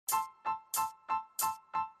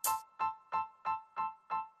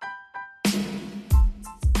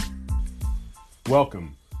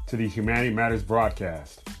Welcome to the Humanity Matters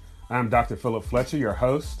broadcast. I'm Dr. Philip Fletcher, your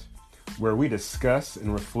host, where we discuss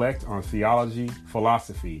and reflect on theology,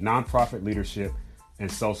 philosophy, nonprofit leadership,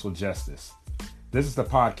 and social justice. This is the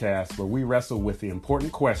podcast where we wrestle with the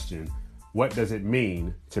important question, what does it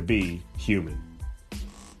mean to be human?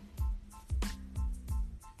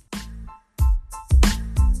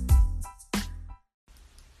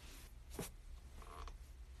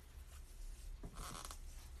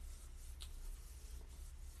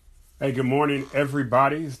 Hey, good morning,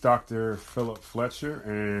 everybody. It's Dr. Philip Fletcher,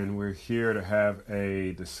 and we're here to have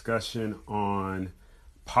a discussion on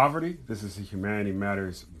poverty. This is the Humanity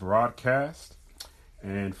Matters broadcast,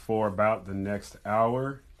 and for about the next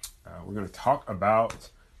hour, we're going to talk about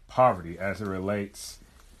poverty as it relates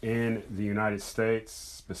in the United States,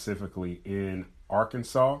 specifically in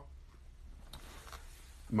Arkansas.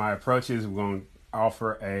 My approach is we're going to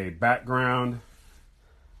offer a background,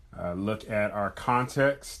 look at our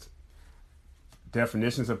context,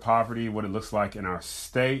 definitions of poverty, what it looks like in our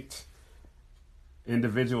state,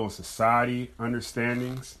 individual and society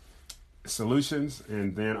understandings, solutions,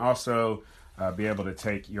 and then also be able to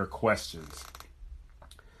take your questions.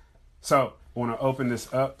 So I want to open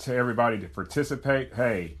this up to everybody to participate.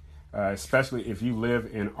 Hey, especially if you live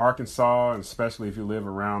in Arkansas, and especially if you live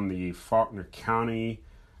around the Faulkner County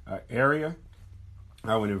area,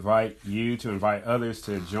 I would invite you to invite others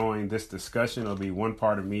to join this discussion. It'll be one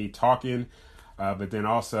part of me talking, but then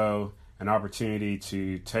also an opportunity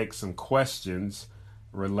to take some questions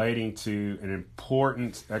relating to an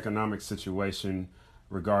important economic situation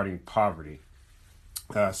regarding poverty.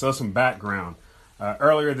 So some background.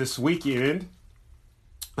 Earlier this weekend,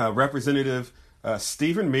 Representative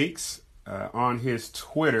Stephen Meeks on his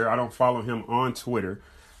Twitter, I don't follow him on Twitter,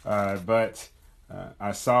 but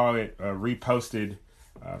I saw it reposted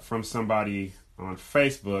from somebody on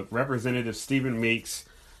Facebook. Representative Stephen Meeks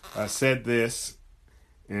said this,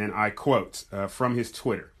 and I quote from his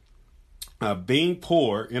Twitter, being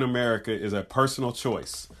poor in America is a personal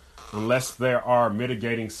choice unless there are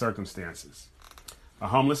mitigating circumstances. A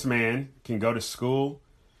homeless man can go to school,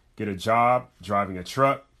 get a job driving a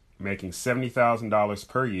truck, making $70,000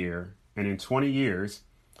 per year, and in 20 years,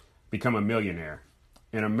 become a millionaire.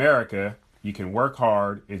 In America, you can work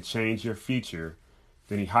hard and change your future.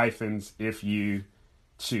 Then he hyphens, if you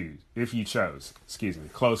chose,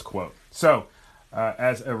 close quote. So,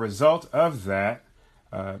 as a result of that,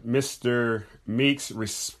 Mr. Meeks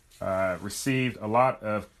received a lot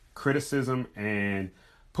of criticism and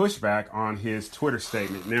pushback on his Twitter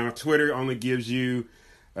statement. Now, Twitter only gives you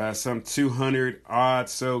some 200 odd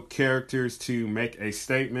so characters to make a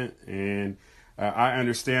statement, and I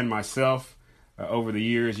understand myself. Over the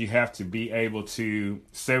years, you have to be able to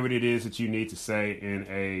say what it is that you need to say in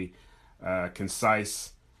a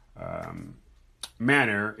concise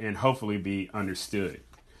manner and hopefully be understood.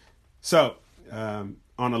 So on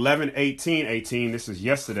 11/18/18, this is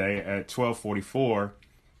yesterday at 12:44,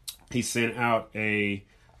 he sent out a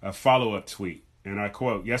follow-up tweet. And I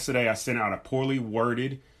quote, yesterday I sent out a poorly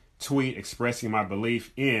worded tweet expressing my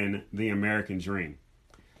belief in the American dream.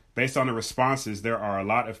 Based on the responses, there are a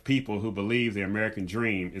lot of people who believe the American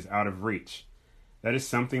dream is out of reach. That is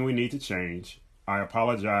something we need to change. I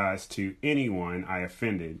apologize to anyone I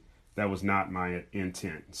offended. That was not my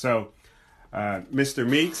intent. So, Mr.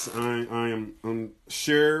 Meeks, I'm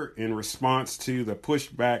sure in response to the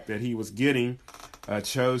pushback that he was getting,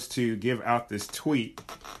 chose to give out this tweet.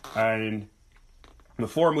 And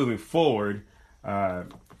before moving forward,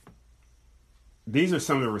 these are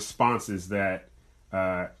some of the responses that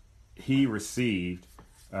he received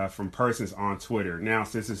from persons on Twitter. Now,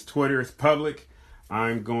 since his Twitter is public,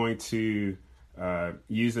 I'm going to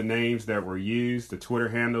use the names that were used, the Twitter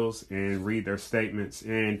handles, and read their statements.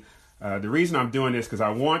 And the reason I'm doing this because I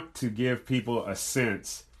want to give people a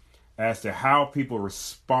sense as to how people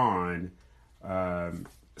respond,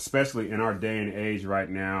 especially in our day and age right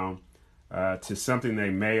now, to something they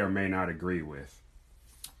may or may not agree with.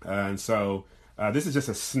 And so this is just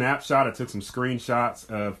a snapshot. I took some screenshots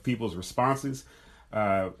of people's responses.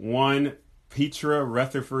 One, Petra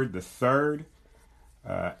Rutherford III,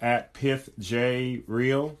 at Pith J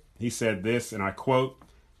Real. He said this, and I quote,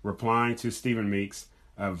 replying to Stephen Meeks,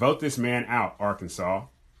 vote this man out, Arkansas.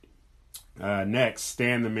 Next,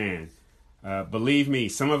 Stan the Man. Believe me,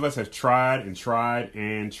 some of us have tried and tried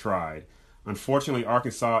and tried. Unfortunately,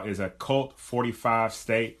 Arkansas is a cult 45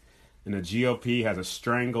 state, and the GOP has a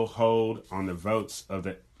stranglehold on the votes of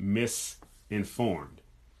the misinformed.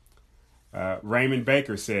 Raymond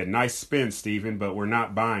Baker said, nice spin, Stephen, but we're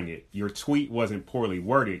not buying it. Your tweet wasn't poorly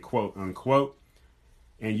worded, quote unquote,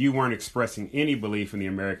 and you weren't expressing any belief in the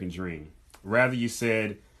American dream. Rather, you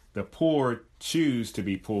said the poor choose to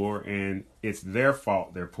be poor and it's their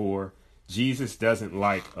fault they're poor. Jesus doesn't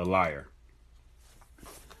like a liar.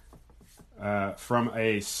 From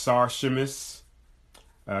a Sarshimus,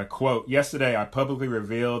 quote, yesterday I publicly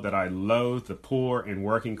revealed that I loathe the poor and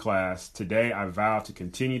working class. Today I vow to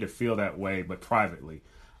continue to feel that way, but privately,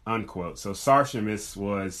 unquote. So Sarshimus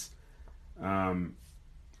was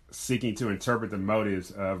seeking to interpret the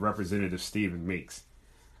motives of Representative Stephen Meeks.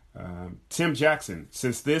 Tim Jackson,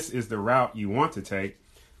 since this is the route you want to take,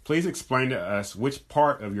 please explain to us which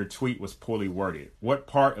part of your tweet was poorly worded. What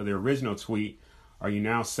part of the original tweet are you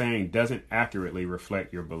now saying doesn't accurately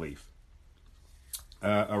reflect your belief?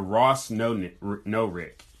 A Ross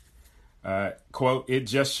Norick, quote, it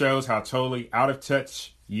just shows how totally out of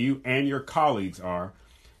touch you and your colleagues are.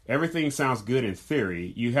 Everything sounds good in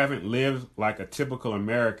theory. You haven't lived like a typical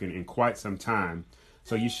American in quite some time,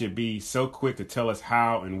 so you should be so quick to tell us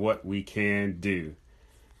how and what we can do.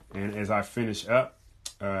 And as I finish up,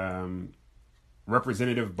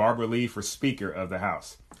 Representative Barbara Lee for Speaker of the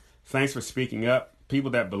House. Thanks for speaking up.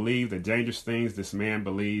 People that believe the dangerous things this man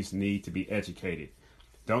believes need to be educated.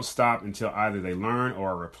 Don't stop until either they learn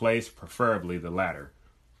or are replaced, preferably the latter.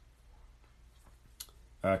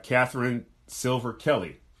 Catherine Silver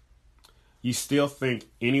Kelly. You still think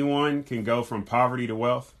anyone can go from poverty to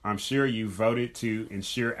wealth? I'm sure you voted to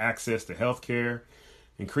ensure access to health care,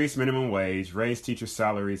 increase minimum wage, raise teacher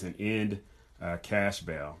salaries, and end cash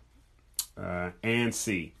bail. And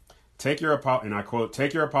C. And I quote,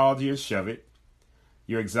 take your apology and shove it.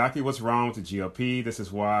 You're exactly what's wrong with the GOP. This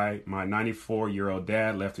is why my 94-year-old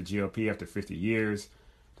dad left the GOP after 50 years.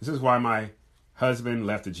 This is why my husband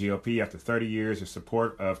left the GOP after 30 years of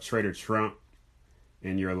support of Trader Trump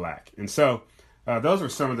in your lack. And so those were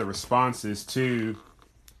some of the responses to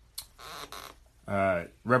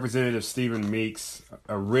Representative Stephen Meeks'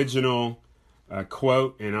 original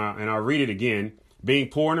quote, and I'll read it again. Being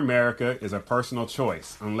poor in America is a personal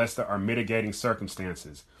choice unless there are mitigating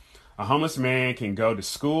circumstances. A homeless man can go to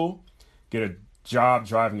school, get a job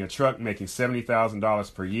driving a truck making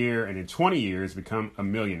 $70,000 per year, and in 20 years become a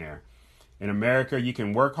millionaire. In America, you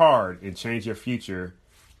can work hard and change your future,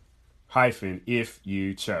 if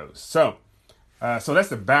you chose. So that's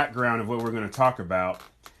the background of what we're going to talk about.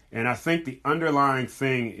 And I think the underlying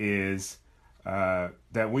thing is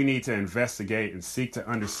that we need to investigate and seek to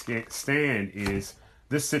understand is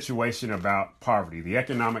this situation about poverty, the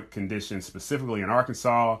economic conditions, specifically in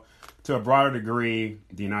Arkansas, to a broader degree,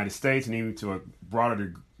 the United States, and even to a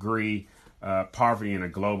broader degree, poverty in a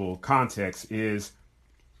global context, is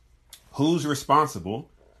who's responsible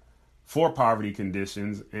for poverty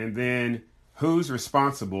conditions, and then who's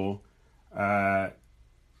responsible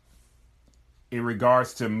in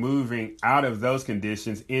regards to moving out of those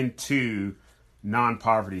conditions into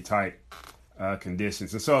non-poverty type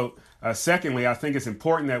conditions. And so, secondly, I think it's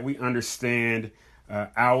important that we understand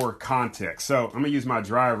our context. So I'm going to use my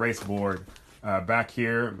dry erase board back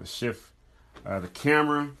here. I'm going to shift the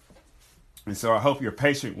camera. And so I hope you're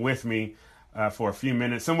patient with me for a few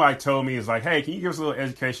minutes. Somebody told me, is like, hey, can you give us a little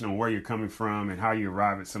education on where you're coming from and how you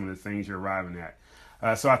arrive at some of the things you're arriving at?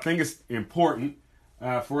 So I think it's important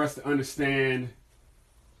for us to understand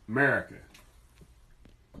America.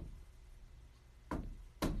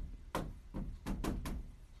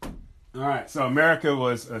 All right, so America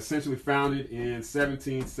was essentially founded in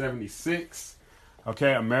 1776.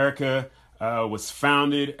 Okay, America was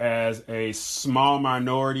founded as a small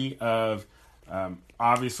minority of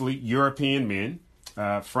obviously European men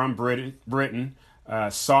from Britain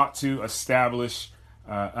sought to establish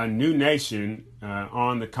a new nation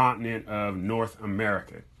on the continent of North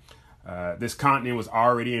America. This continent was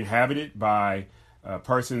already inhabited by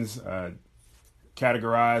persons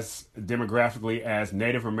categorized demographically as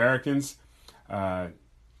Native Americans. And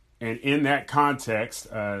in that context,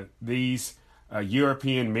 these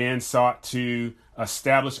European men sought to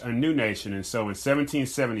establish a new nation. And so in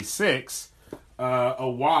 1776, a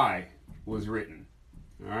Y was written.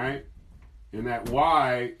 All right. And that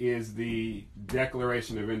Y is the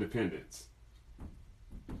Declaration of Independence.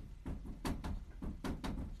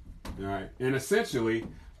 All right. And essentially,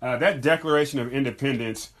 that Declaration of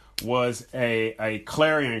Independence was a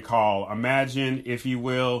clarion call. Imagine, if you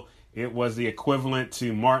will, it was the equivalent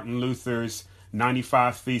to Martin Luther's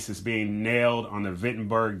 95 Thesis being nailed on the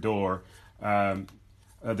Wittenberg door. The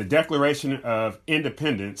Declaration of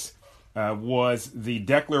Independence was the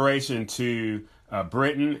declaration to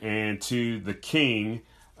Britain and to the king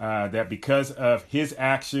that because of his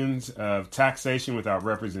actions of taxation without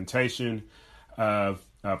representation, of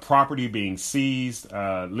property being seized,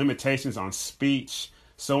 limitations on speech,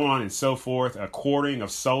 so on and so forth, a quartering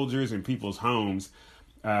of soldiers in people's homes,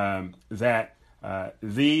 that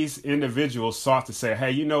these individuals sought to say,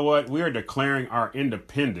 hey, you know what? We are declaring our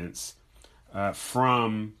independence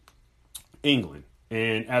from England.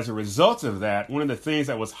 And as a result of that, one of the things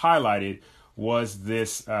that was highlighted was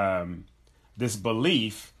this this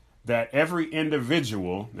belief that every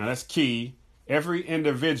individual, now that's key, every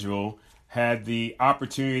individual had the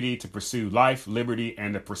opportunity to pursue life, liberty,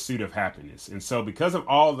 and the pursuit of happiness. And so because of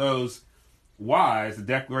all those whys, the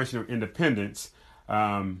Declaration of Independence,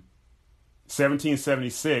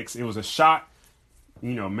 1776, it was a shot,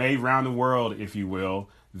 made around the world, if you will,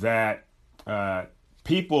 that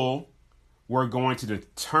people were going to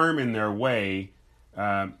determine their way,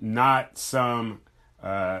 not some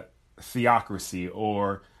theocracy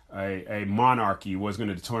or a monarchy was going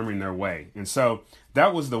to determine their way. And so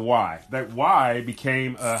that was the why. That why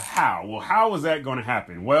became a how. Well, how was that going to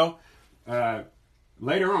happen? Well,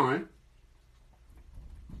 later on,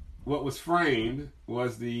 what was framed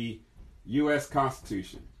was the U.S.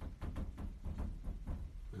 Constitution.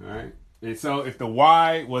 All right. And so if the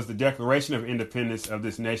why was the Declaration of Independence of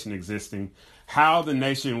this nation existing, how the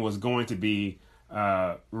nation was going to be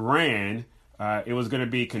ran, it was going to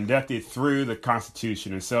be conducted through the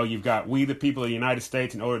Constitution. And so you've got we, the people of the United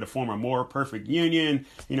States, in order to form a more perfect union,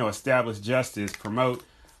 establish justice, promote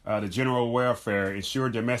the general welfare, ensure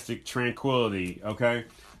domestic tranquility, okay?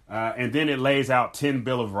 And then it lays out 10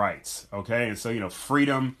 Bill of Rights, okay? And so,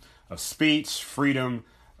 freedom of speech, freedom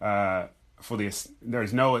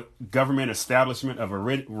there's no government establishment of a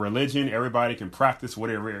religion. Everybody can practice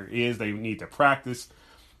whatever it is they need to practice.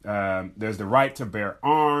 There's the right to bear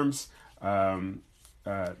arms.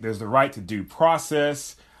 There's the right to due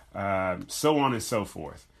process, so on and so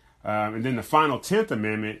forth. And then the final 10th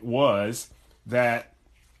Amendment was that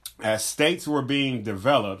as states were being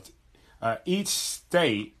developed, each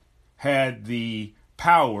state had the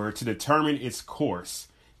power to determine its course.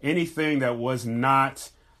 Anything that was not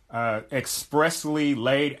expressly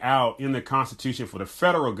laid out in the Constitution for the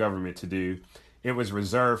federal government to do, it was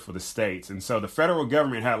reserved for the states. And so the federal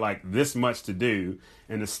government had like this much to do,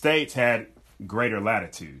 and the states had greater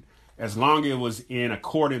latitude, as long as it was in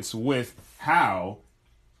accordance with how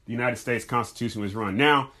the United States Constitution was run.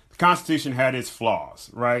 Now, the Constitution had its flaws,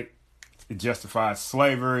 right? It justified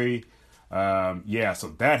slavery.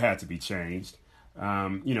 So that had to be changed.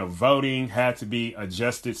 Voting had to be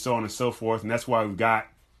adjusted, so on and so forth. And that's why we've got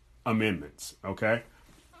amendments, okay?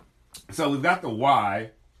 So we've got the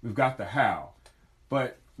why, we've got the how.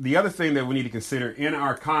 But the other thing that we need to consider in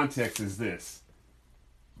our context is this: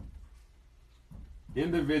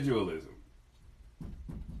 individualism.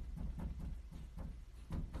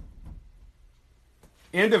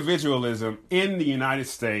 Individualism in the United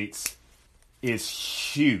States is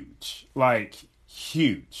huge, like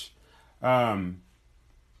huge.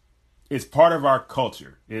 It's part of our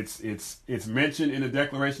culture. It's mentioned in the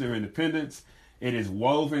Declaration of Independence. It is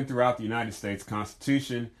woven throughout the United States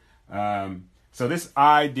Constitution. So this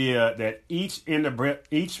idea that each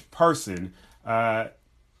person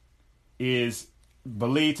is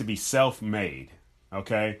believed to be self-made.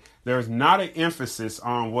 Okay, there's not an emphasis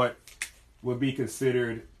on what would be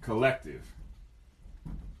considered collective.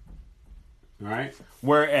 All right,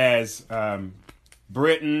 whereas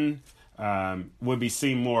Britain would be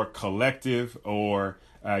seen more collective, or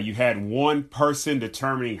you had one person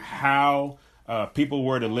determining how people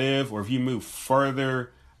were to live. Or if you move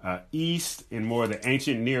further east, in more of the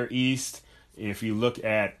ancient Near East, if you look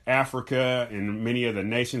at Africa and many of the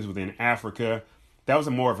nations within Africa, that was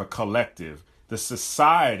more of a collective. The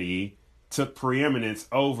society took preeminence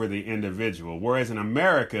over the individual, whereas in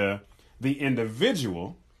America, the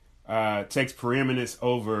individual takes preeminence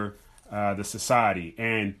over the society.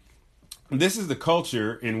 And this is the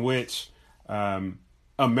culture in which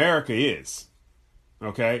America is,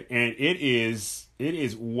 okay? And it is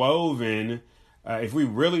woven, if we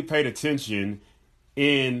really paid attention,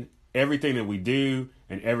 in everything that we do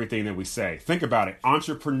and everything that we say. Think about it.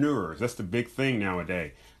 Entrepreneurs, that's the big thing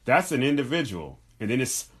nowadays. That's an individual. And then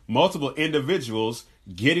it's multiple individuals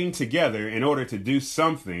getting together in order to do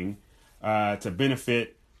something to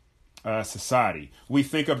benefit society. We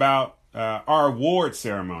think about our award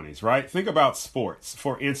ceremonies, right? Think about sports,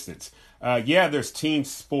 for instance. There's team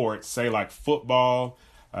sports, say like football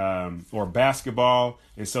or basketball.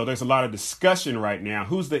 And so there's a lot of discussion right now.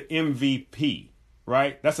 Who's the MVP,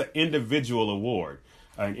 right? That's an individual award.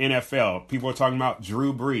 In NFL, people are talking about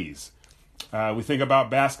Drew Brees. We think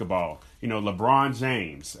about basketball, LeBron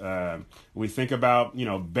James. We think about,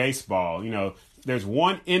 baseball. There's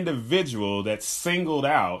one individual that's singled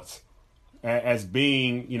out as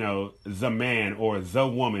being, the man or the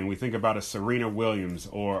woman. We think about a Serena Williams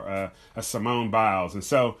or a Simone Biles. And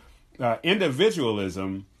so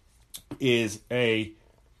individualism is a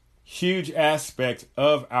huge aspect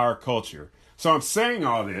of our culture. So I'm saying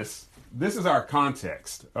all this. This is our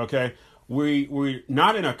context, okay? We're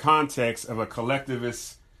not in a context of a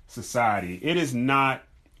collectivist society. It is not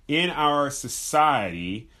in our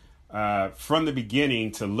society from the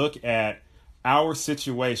beginning to look at our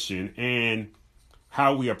situation and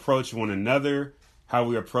how we approach one another, how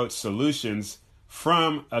we approach solutions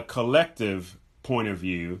from a collective point of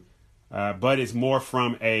view, but it's more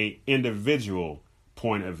from a individual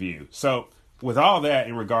point of view. So with all that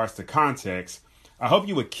in regards to context, I hope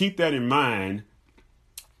you would keep that in mind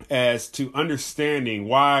as to understanding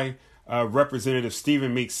why Representative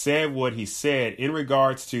Stephen Meeks said what he said in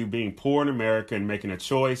regards to being poor in America and making a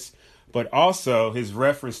choice, but also his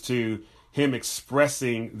reference to him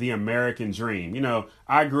expressing the American dream.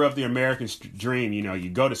 I grew up the American dream. You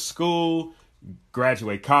go to school,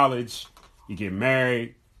 graduate college, you get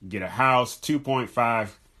married, you get a house,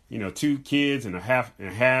 2.5, 2 kids and a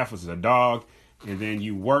half was a dog, and then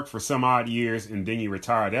you work for some odd years and then you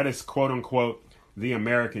retire. That is quote unquote the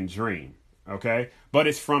American dream. Okay. But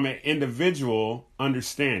it's from an individual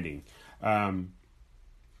understanding.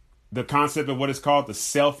 The concept of what is called the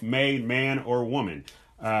self-made man or woman.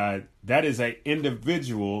 That is an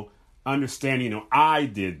individual understanding. I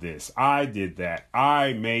did this. I did that.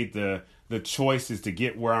 I made the choices to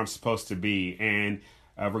get where I'm supposed to be. And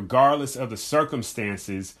regardless of the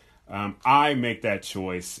circumstances, I make that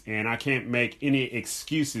choice. And I can't make any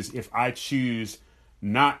excuses if I choose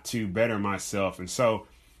not to better myself. And so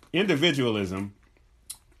individualism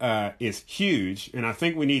is huge. And I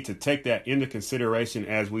think we need to take that into consideration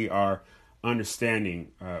as we are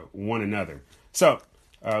understanding one another. So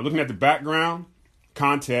looking at the background,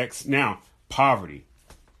 context, now poverty.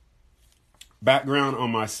 Background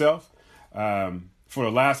on myself. For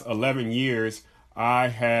the last 11 years, I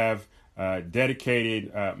have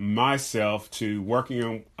dedicated myself to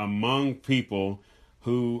working among people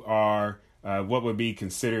who are what would be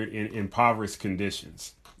considered in impoverished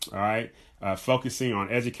conditions. All right. Focusing on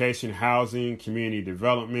education, housing, community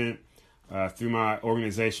development through my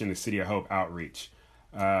organization, the City of Hope Outreach.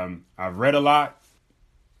 I've read a lot,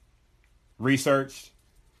 researched,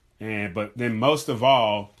 but then most of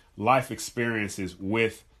all, life experiences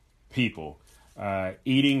with people.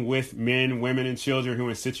 Eating with men, women, and children who are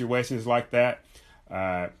in situations like that,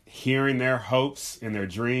 hearing their hopes and their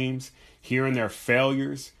dreams, hearing their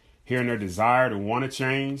failures, hearing their desire to want to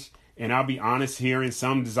change, and I'll be honest, hearing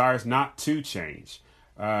some desires not to change.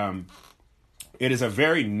 It is a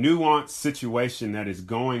very nuanced situation that is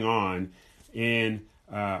going on in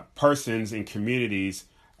persons and communities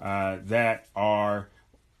that are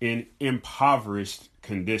in impoverished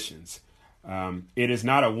conditions. It is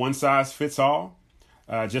not a one-size-fits-all.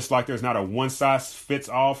 Just like there's not a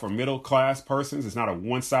one-size-fits-all for middle-class persons. It's not a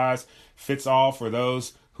one-size-fits-all for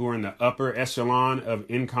those who are in the upper echelon of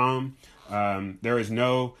income. There is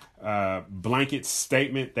no blanket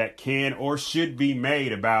statement that can or should be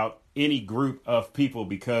made about any group of people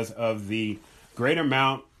because of the great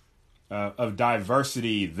amount of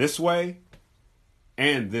diversity this way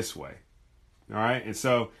and this way. All right. And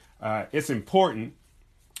so it's important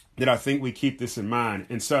that I think we keep this in mind.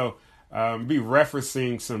 And so be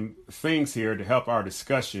referencing some things here to help our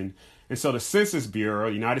discussion. And so the Census Bureau,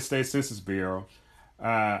 United States Census Bureau,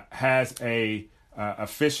 has a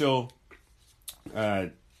official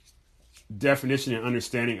definition and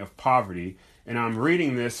understanding of poverty. And I'm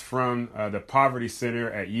reading this from the Poverty Center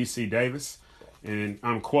at UC Davis. And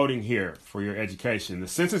I'm quoting here for your education. The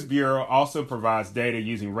Census Bureau also provides data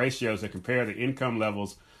using ratios that compare the income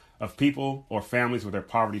levels of people or families with their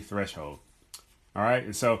poverty threshold. All right.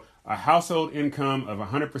 And so a household income of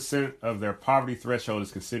 100% of their poverty threshold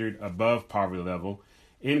is considered above poverty level.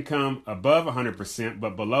 Income above 100%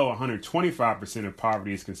 but below 125% of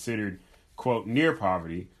poverty is considered, quote, near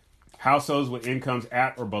poverty. Households with incomes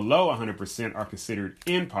at or below 100% are considered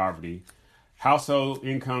in poverty. Household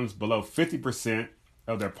incomes below 50%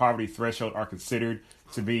 of their poverty threshold are considered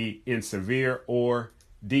to be in severe or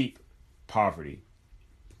deep poverty.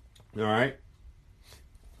 All right.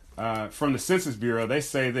 From the Census Bureau, they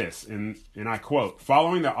say this, and I quote,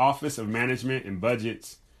 following the Office of Management and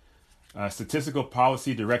Budget's Statistical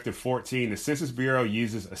Policy Directive 14, the Census Bureau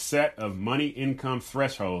uses a set of money income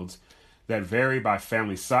thresholds that vary by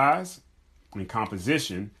family size and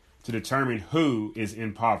composition to determine who is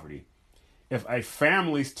in poverty. If a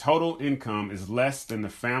family's total income is less than the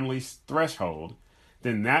family's threshold,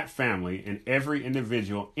 then that family and every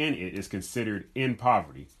individual in it is considered in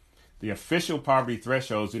poverty. The official poverty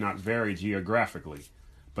thresholds do not vary geographically,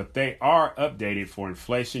 but they are updated for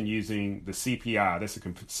inflation using the CPI. That's the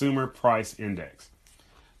Consumer Price Index.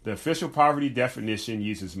 The official poverty definition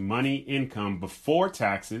uses money income before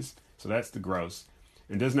taxes, so that's the gross,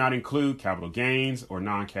 and does not include capital gains or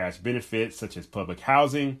non-cash benefits such as public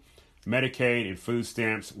housing, Medicaid, and food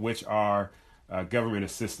stamps, which are government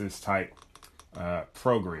assistance type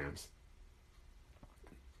programs.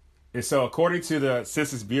 And so according to the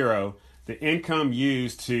Census Bureau, the income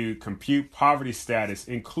used to compute poverty status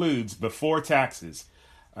includes before taxes.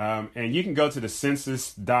 And you can go to the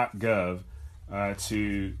census.gov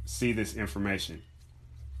to see this information.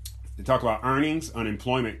 They talk about earnings,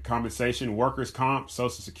 unemployment compensation, workers' comp,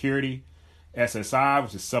 Social Security, SSI,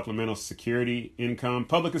 which is supplemental security income,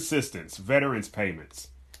 public assistance, veterans payments,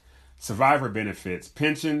 survivor benefits,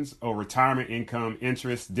 pensions or retirement income,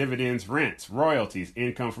 interest, dividends, rents, royalties,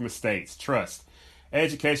 income from estates, trust,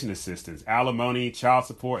 education assistance, alimony, child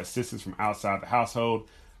support, assistance from outside the household,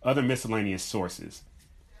 other miscellaneous sources.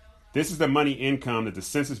 This is the money income that the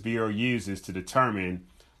Census Bureau uses to determine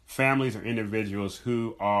families or individuals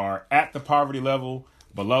who are at the poverty level,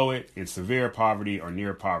 below it, in severe poverty or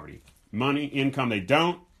near poverty. Money income they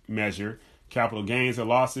don't measure, capital gains or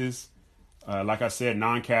losses, like I said,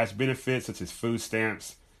 non-cash benefits such as food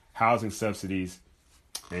stamps, housing subsidies,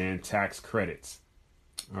 and tax credits.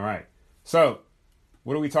 All right. So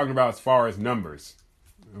what are we talking about as far as numbers?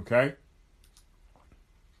 Okay.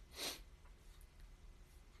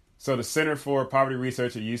 So the Center for Poverty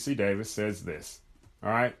Research at UC Davis says this. All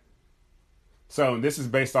right. So this is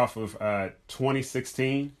based off of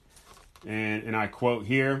 2016. And I quote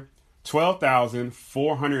here,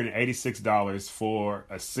 $12,486 for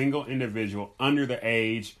a single individual under the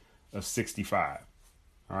age of 65.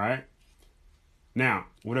 All right. Now,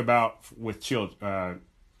 what about with children, a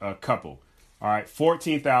couple? All right.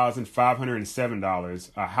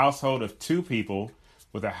 $14,507, a household of two people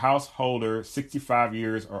with a householder 65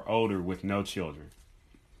 years or older with no children.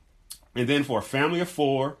 And then for a family of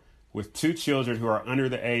four with two children who are under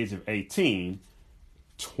the age of 18,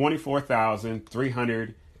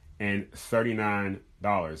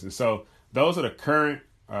 $24,339. And so those are the current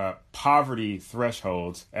poverty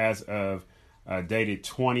thresholds as of dated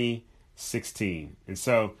 2016. And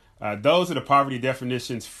so those are the poverty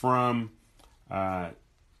definitions from the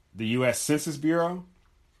U.S. Census Bureau.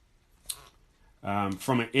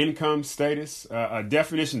 From an income status, a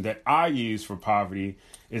definition that I use for poverty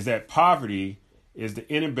is that poverty is the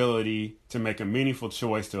inability to make a meaningful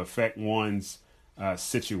choice to affect one's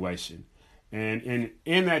situation. And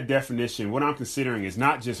in that definition, what I'm considering is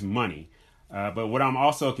not just money, but what I'm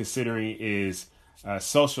also considering is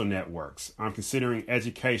social networks. I'm considering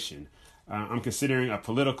education. I'm considering a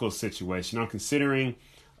political situation. I'm considering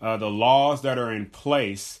the laws that are in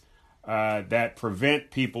place that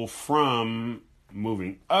prevent people from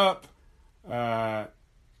moving up and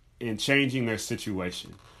changing their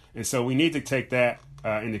situation. And so we need to take that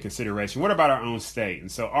into consideration. What about our own state?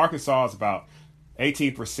 And so Arkansas is about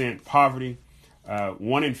 18% poverty.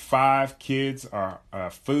 1 in 5 kids are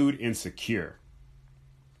food insecure.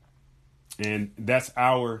 And that's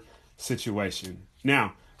our situation.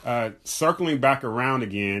 Now, circling back around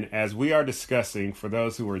again, as we are discussing, for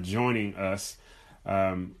those who are joining us,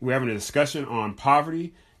 we're having a discussion on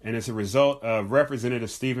poverty, and it's a result of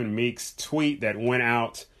Representative Stephen Meeks' tweet that went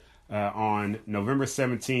out on November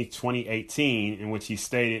 17, 2018, in which he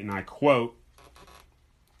stated, and I quote,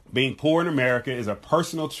 "Being poor in America is a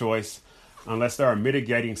personal choice unless there are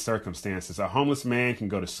mitigating circumstances. A homeless man can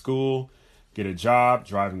go to school, get a job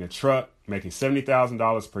driving a truck, making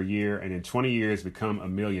 $70,000 per year, and in 20 years become a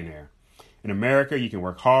millionaire. In America, you can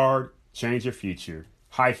work hard, change your future,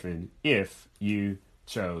 if you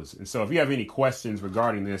chose." And so if you have any questions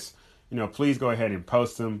regarding this, please go ahead and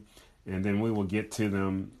post them, and then we will get to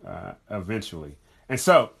them eventually. And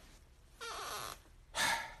so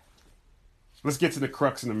let's get to the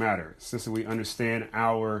crux of the matter, since we understand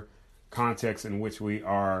our context in which we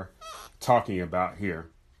are talking about here.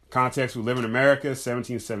 Context: we live in America,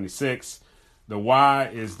 1776. The why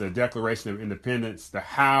is the Declaration of Independence. The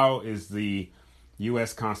how is the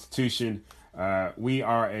U.S. Constitution. We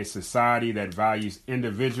are a society that values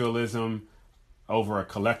individualism over a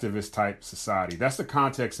collectivist type society. That's the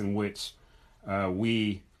context in which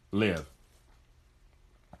we live.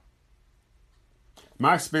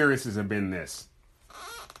 My experiences have been this.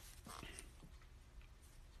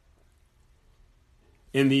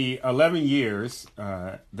 In the 11 years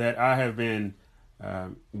that I have been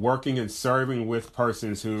working and serving with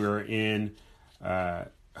persons who are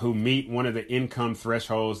who meet one of the income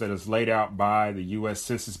thresholds that is laid out by the U.S.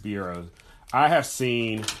 Census Bureau, I have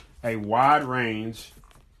seen a wide range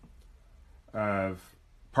of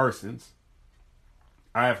persons.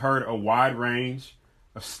 I have heard a wide range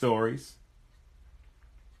of stories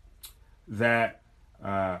that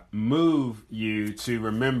move you to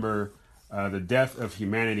remember the depth of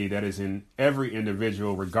humanity that is in every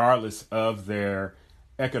individual, regardless of their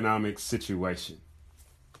economic situation.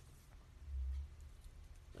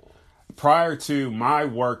 Prior to my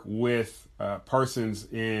work with persons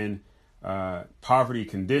in poverty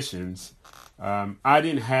conditions, I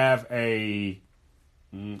didn't have a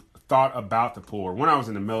thought about the poor when I was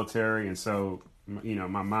in the military. And so,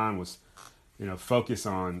 my mind was, focused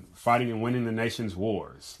on fighting and winning the nation's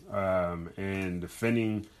wars, and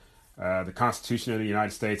defending the Constitution of the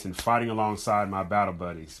United States and fighting alongside my battle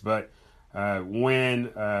buddies. But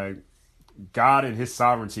when God in his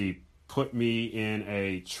sovereignty put me in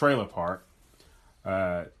a trailer park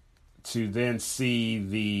to then see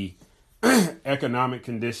the economic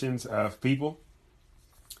conditions of people,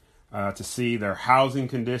 to see their housing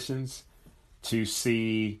conditions, to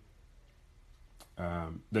see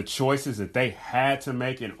the choices that they had to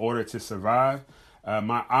make in order to survive,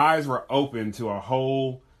 my eyes were open to a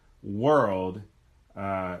whole world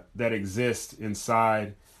that exists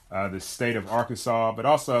inside the state of Arkansas, but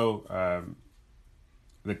also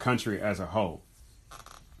the country as a whole.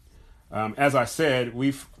 As I said,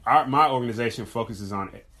 my organization focuses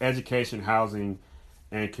on education, housing,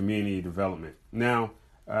 and community development. Now,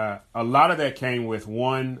 a lot of that came with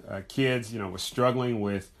kids, were struggling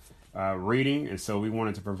with reading, and so we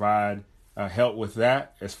wanted to provide help with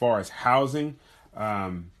that. As far as housing,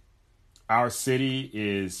 our city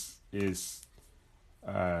is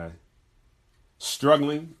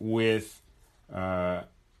struggling with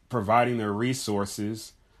providing the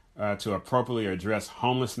resources to appropriately address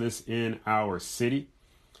homelessness in our city.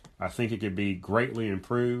 I think it could be greatly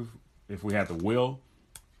improved if we had the will,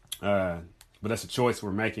 but that's a choice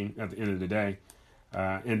we're making at the end of the day.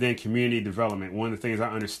 And then community development. One of the things I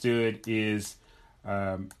understood is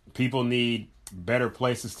people need better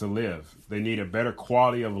places to live. They need a better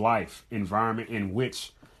quality of life environment in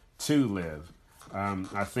which to live.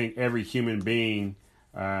 I think every human being,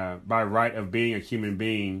 by right of being a human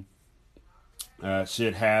being,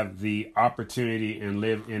 should have the opportunity and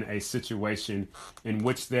live in a situation in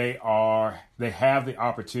which they have the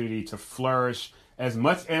opportunity to flourish as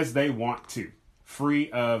much as they want to, free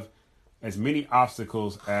of as many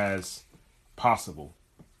obstacles as possible.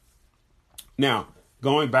 Now,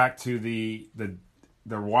 going back to the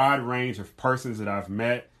wide range of persons that I've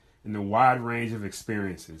met and the wide range of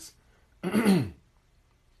experiences.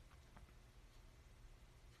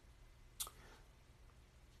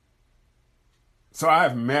 So I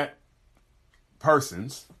have met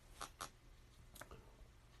persons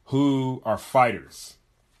who are fighters.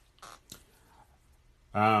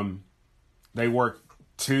 They work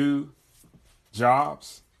 2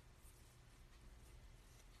 jobs,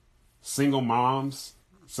 single moms,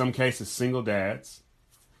 some cases single dads.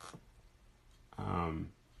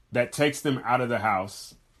 That takes them out of the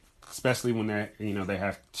house, especially when they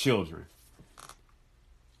have children.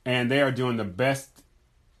 And they are doing the best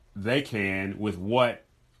they can with what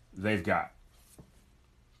they've got.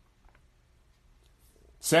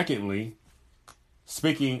 Secondly,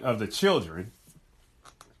 speaking of the children,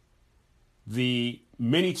 the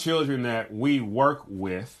many children that we work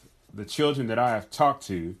with, the children that I have talked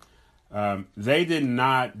to, they did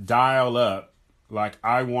not dial up like,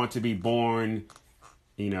 I want to be born,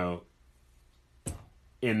 in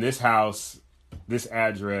this house, this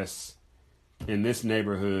address, in this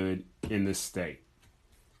neighborhood, in this state.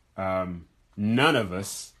 None of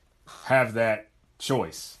us have that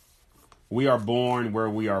choice. We are born where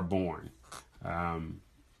we are born. And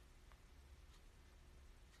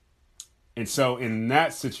so in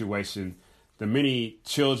that situation, the many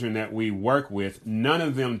children that we work with, none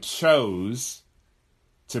of them chose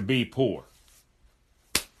to be poor.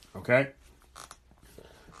 Okay?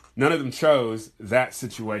 None of them chose that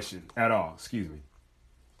situation at all. Excuse me.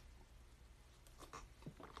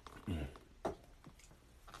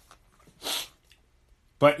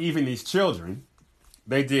 But even these children,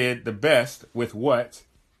 they did the best with what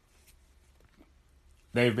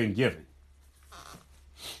they've been given.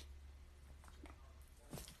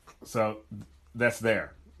 So that's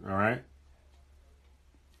there. All right.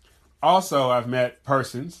 Also, I've met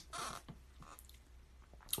persons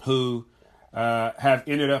who have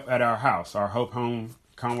ended up at our house, our Hope Home,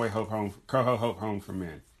 Conway Hope Home, Coho Hope Home for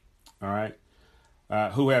Men. All right.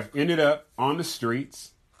 Who have ended up on the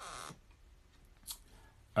streets.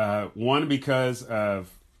 One, because of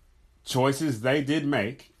choices they did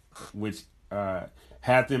make, which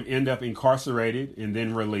had them end up incarcerated and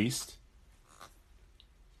then released.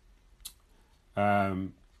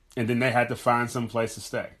 And then they had to find some place to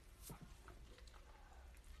stay.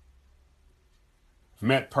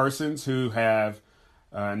 Met persons who have,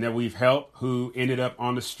 and that we've helped, who ended up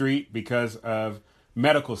on the street because of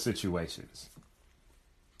medical situations.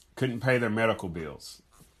 Couldn't pay their medical bills.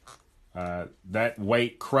 That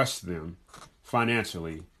weight crushed them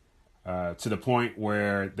financially to the point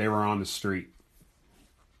where they were on the street.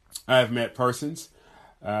 I have met persons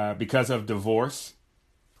because of divorce,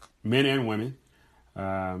 men and women,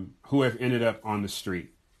 who have ended up on the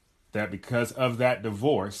street. That because of that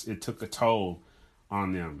divorce, it took a toll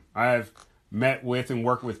on them. I've met with and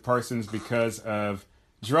worked with persons because of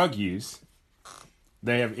drug use.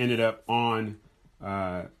 They have ended up on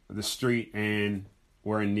the street and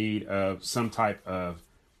were in need of some type of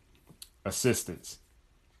assistance.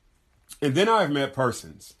 And then I've met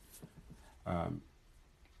persons, and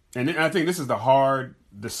I think this is the hard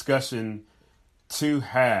discussion to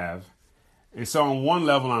have. And so on one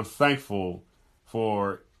level, I'm thankful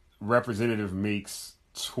for Representative Meeks'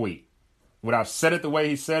 tweet. Would I have said it the way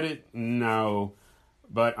he said it? No.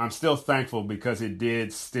 But I'm still thankful because it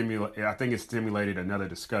did stimulate, I think it stimulated another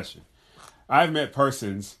discussion. I've met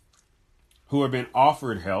persons who have been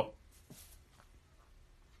offered help,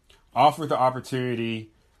 offered the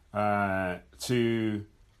opportunity to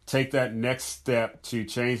take that next step to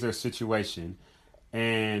change their situation,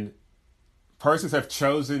 and persons have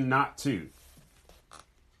chosen not to.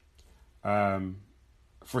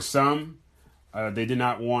 For some, they did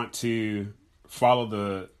not want to follow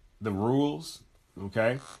the rules.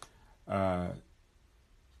 Okay.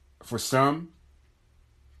 For some,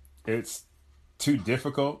 it's too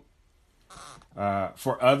difficult.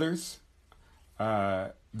 For others,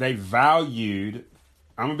 they valued,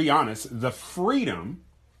 I'm gonna be honest, the freedom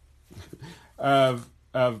of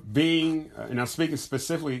being, and I'm speaking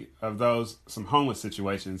specifically of some homeless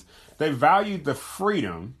situations. They valued the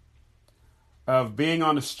freedom of being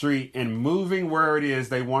on the street and moving where it is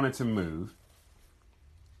they wanted to move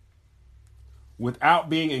without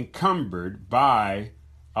being encumbered by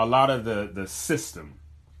a lot of the system,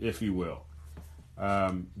 if you will.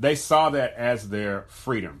 They saw that as their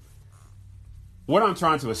freedom. What I'm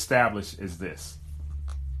trying to establish is this.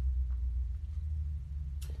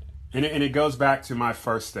 And it goes back to my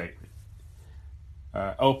first statement,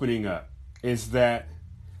 opening up, is that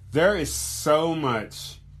there is so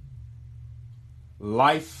much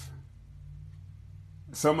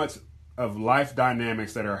of life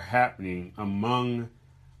dynamics that are happening among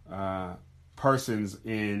persons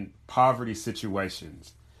in poverty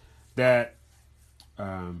situations that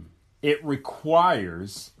it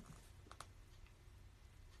requires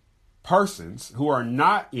persons who are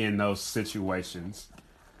not in those situations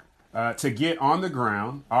to get on the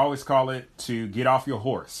ground. I always call it to get off your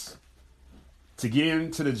horse, to get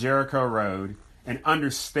into the Jericho Road and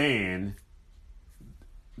understand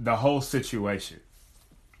the whole situation.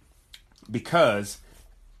 Because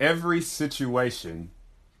every situation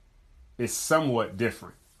is somewhat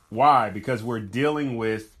different. Why? Because we're dealing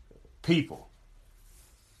with people.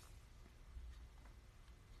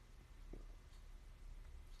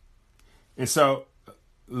 And so,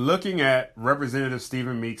 looking at Representative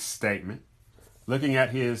Stephen Meeks' statement, looking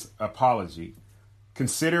at his apology,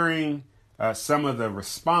 considering some of the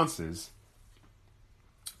responses,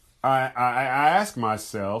 I ask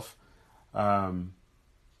myself,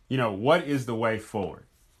 what is the way forward?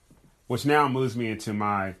 Which now moves me into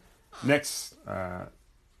my next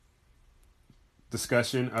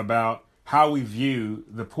discussion about how we view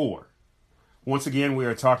the poor. Once again, we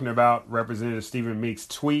are talking about Representative Stephen Meeks'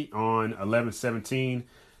 tweet on 11/17,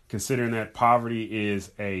 considering that poverty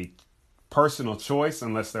is a personal choice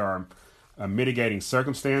unless there are mitigating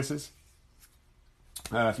circumstances.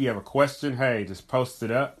 If you have a question, hey, just post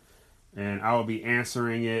it up and I will be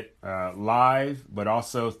answering it live, but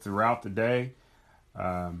also throughout the day.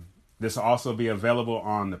 This will also be available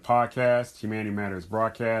on the podcast, Humanity Matters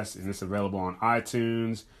Broadcast, and it's available on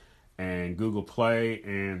iTunes and Google Play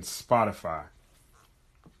and Spotify.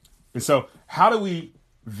 And so, how do we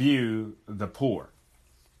view the poor?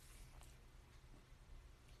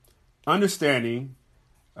 Understanding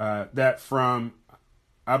that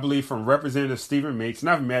I believe from Representative Stephen Meeks, and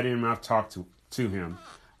I've met him, I've talked to him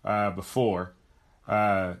before.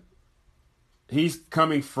 He's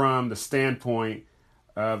coming from the standpoint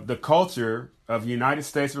of the culture of the United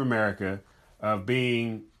States of America of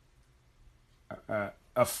being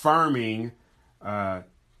affirming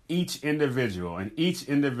each individual, and each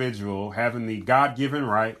individual having the God-given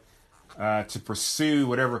right to pursue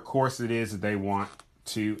whatever course it is that they want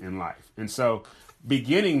to in life. And so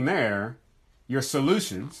beginning there, your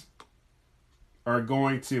solutions are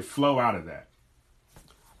going to flow out of that.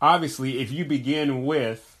 Obviously, if you begin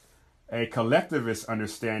with a collectivist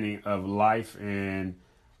understanding of life and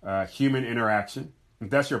human interaction, if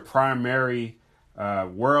that's your primary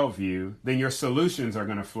worldview, then your solutions are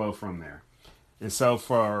going to flow from there. And so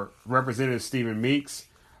for Representative Stephen Meeks,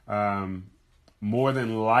 more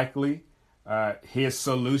than likely, his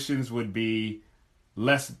solutions would be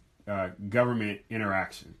less government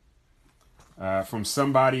interaction. From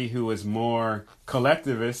somebody who is more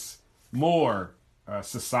collectivist, more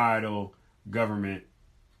societal government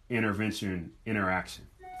intervention interaction.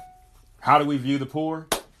 How do we view the poor?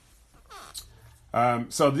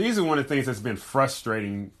 So these are one of the things that's been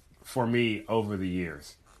frustrating for me over the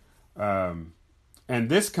years. And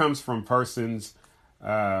this comes from persons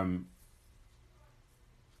who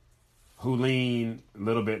lean a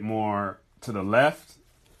little bit more to the left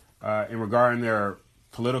in regarding their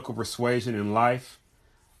political persuasion in life,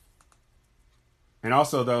 and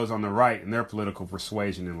also those on the right in their political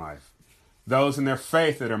persuasion in life. Those in their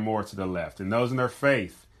faith that are more to the left, and those in their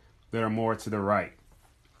faith that are more to the right.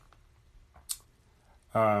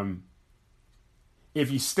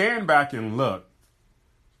 If you stand back and look,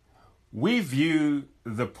 we view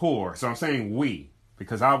the poor. So I'm saying we,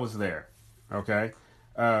 because I was there. Okay.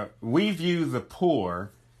 We view the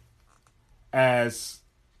poor as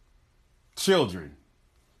children.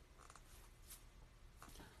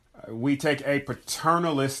 We take a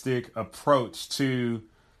paternalistic approach to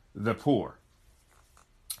the poor.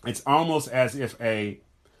 It's almost as if a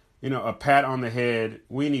pat on the head.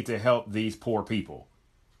 We need to help these poor people.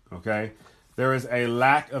 Okay. There is a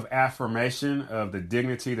lack of affirmation of the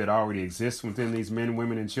dignity that already exists within these men,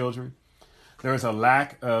 women, and children. There is a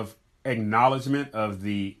lack of acknowledgement of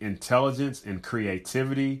the intelligence and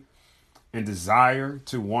creativity and desire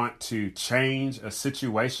to want to change a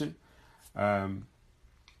situation.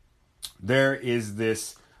 There is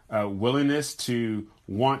this willingness to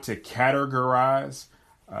want to categorize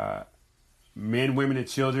men, women, and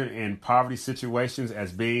children in poverty situations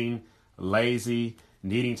as being lazy,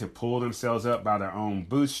 needing to pull themselves up by their own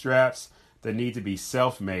bootstraps, that need to be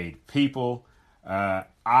self-made people.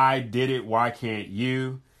 I did it, why can't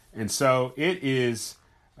you? And so it is,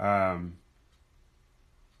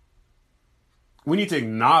 we need to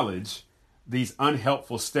acknowledge these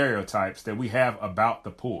unhelpful stereotypes that we have about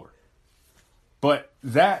the poor. But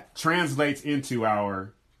that translates into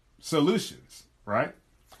our solutions, right?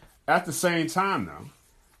 At the same time,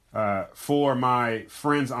 though, for my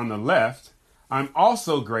friends on the left, I'm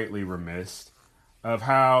also greatly remiss of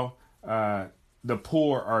how the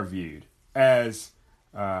poor are viewed as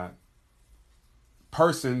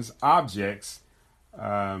persons, objects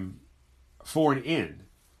for an end.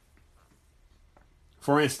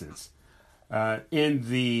 For instance, in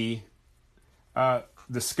the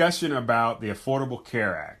discussion about the Affordable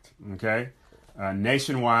Care Act, okay,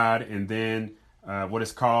 nationwide, and then what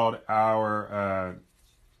is called the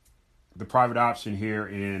private option here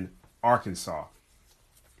in Arkansas.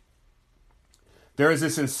 There is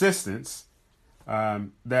this insistence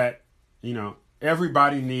that,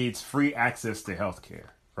 everybody needs free access to health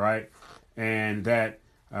care, right? And that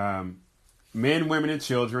men, women, and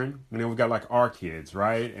children, we've got like our kids,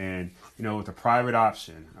 right? And, with the private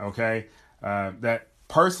option, okay, that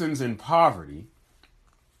persons in poverty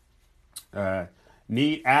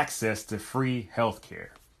need access to free health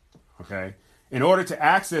care, okay? In order to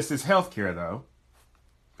access this health care, though,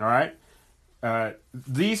 all right,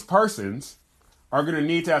 these persons are going to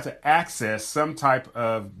need to have to access some type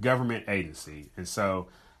of government agency. And so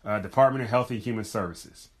Department of Health and Human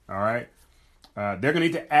Services, all right, they're going to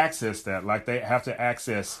need to access that, like they have to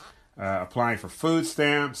access applying for food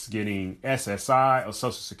stamps, getting SSI or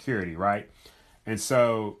Social Security, right? And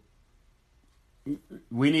so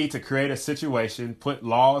we need to create a situation, put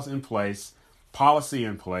laws in place, policy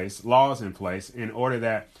in place, laws in place, in order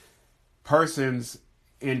that persons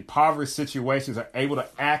in impoverished situations are able to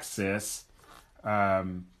access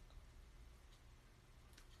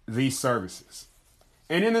these services.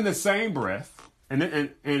 And then in the same breath,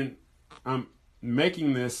 and I'm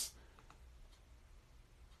making these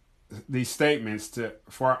statements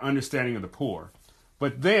for our understanding of the poor,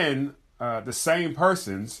 but then the same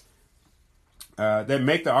persons that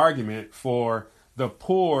make the argument for the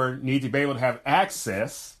poor need to be able to have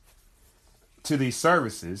access to these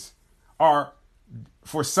services are,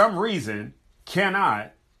 for some reason,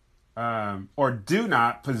 cannot or do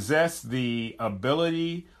not possess the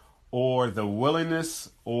ability or the willingness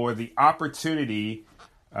or the opportunity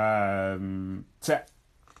to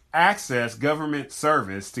access government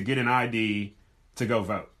service to get an ID to go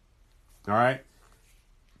vote. All right.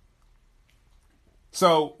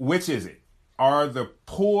 So which is it? Are the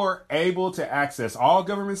poor able to access all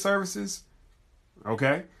government services?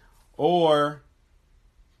 Okay. Or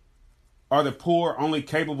are the poor only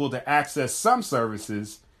capable to access some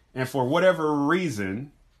services, and for whatever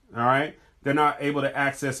reason, all right, they're not able to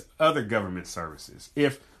access other government services?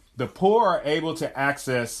 If the poor are able to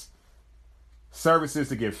access services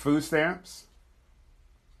to get food stamps,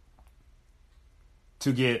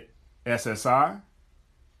 to get SSI,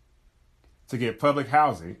 to get public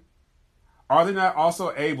housing, are they not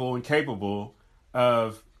also able and capable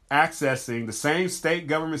of accessing the same state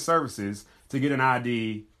government services to get an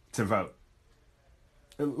ID to vote?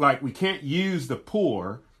 Like, we can't use the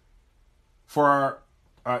poor for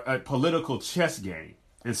a political chess game.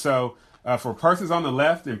 And so for persons on the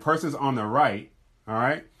left and persons on the right, all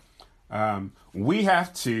right, we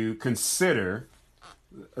have to consider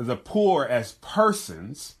the poor as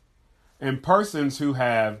persons, and persons who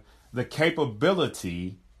have the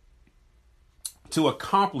capability to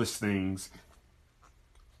accomplish things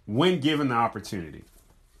when given the opportunity.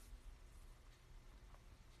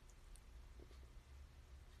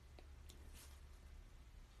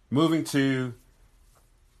 Moving to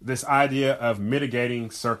this idea of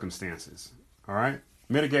mitigating circumstances. All right?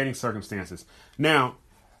 Mitigating circumstances. Now,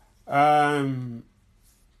 I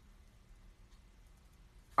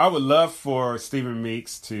would love for Stephen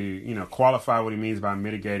Meeks to, qualify what he means by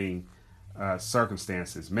mitigating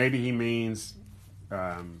circumstances. Maybe he means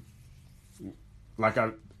like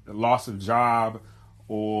a loss of job,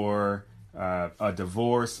 or a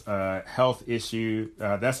divorce, a health issue.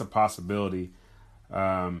 That's a possibility.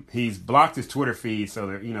 He's blocked his Twitter feed, so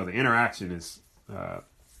that the interaction is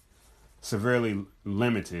severely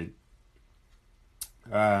limited.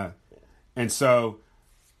 And so,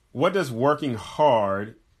 what does working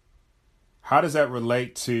hard? How does that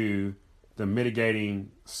relate to the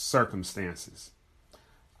mitigating circumstances?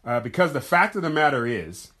 Because the fact of the matter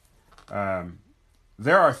is,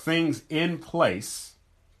 there are things in place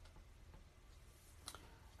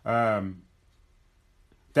that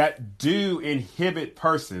do inhibit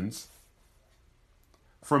persons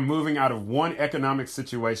from moving out of one economic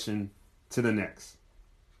situation to the next.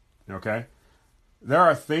 Okay? There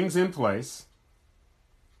are things in place,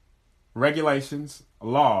 regulations,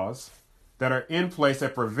 laws, that are in place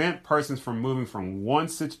that prevent persons from moving from one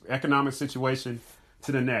economic situation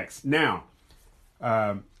to the next. Now,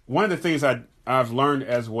 one of the things I've learned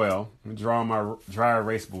as well, let me draw my dry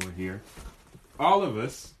erase board here. All of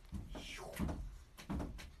us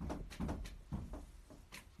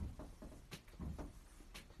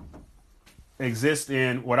exist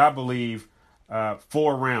in what I believe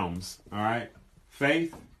 4 realms. All right,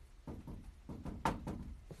 faith,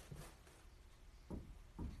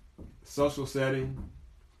 social setting,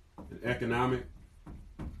 an economic,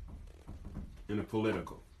 and a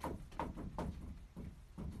political.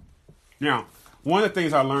 Now, one of the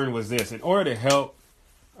things I learned was this: in order to help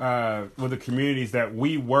with the communities that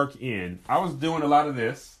we work in, I was doing a lot of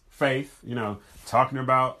this faith, talking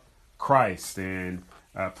about Christ and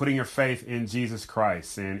putting your faith in Jesus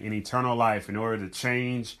Christ and in eternal life in order to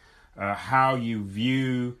change how you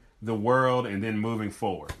view the world and then moving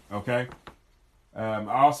forward. Okay. I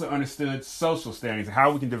also understood social standings,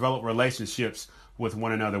 how we can develop relationships with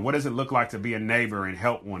one another. What does it look like to be a neighbor and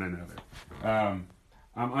help one another?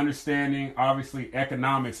 I'm understanding, obviously,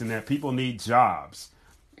 economics, and that people need jobs.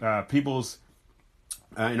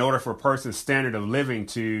 In order for a person's standard of living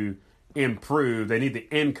to improve, they need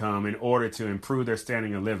the income in order to improve their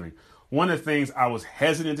standing of living. One of the things I was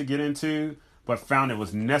hesitant to get into, but found it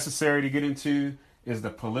was necessary to get into, is the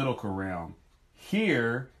political realm.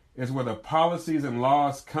 Here is where the policies and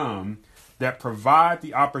laws come that provide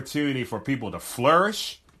the opportunity for people to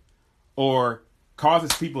flourish or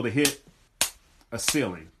causes people to hit a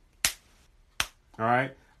ceiling. All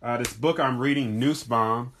right. This book I'm reading,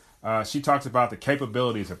 Nussbaum, she talks about the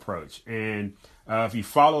capabilities approach. And if you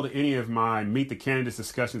followed any of my Meet the Candidates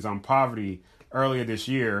discussions on poverty earlier this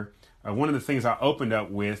year, one of the things I opened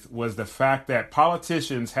up with was the fact that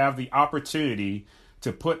politicians have the opportunity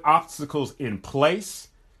to put obstacles in place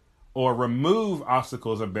or remove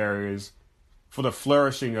obstacles or barriers for the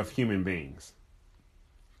flourishing of human beings.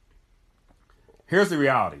 Here's the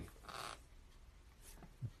reality.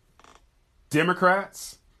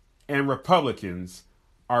 Democrats and Republicans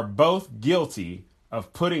are both guilty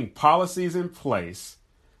of putting policies in place,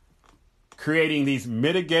 creating these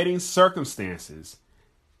mitigating circumstances,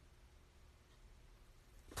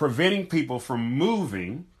 preventing people from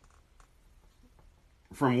moving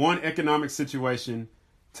from one economic situation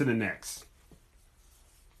to the next.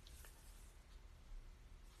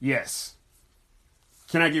 Yes.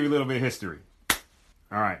 Can I give you a little bit of history?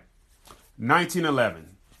 All right.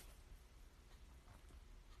 1911.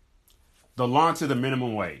 The launch of the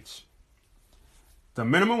minimum wage. The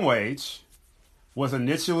minimum wage was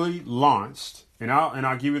initially launched, and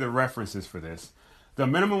I'll give you the references for this. The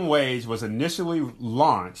minimum wage was initially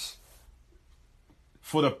launched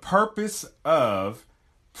for the purpose of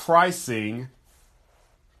pricing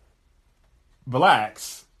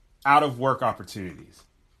blacks out of work opportunities.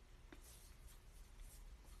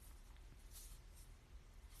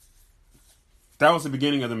 That was the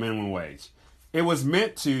beginning of the minimum wage. It was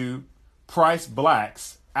meant to price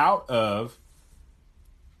blacks out of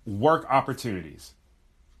work opportunities.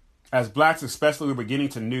 As blacks especially were beginning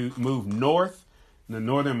to move north in the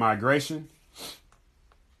northern migration,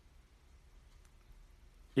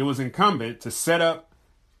 it was incumbent to set up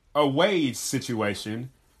a wage situation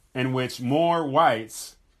in which more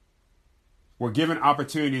whites were given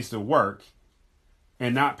opportunities to work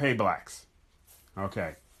and not pay blacks.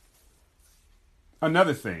 Okay.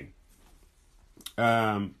 Another thing,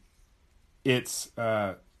 its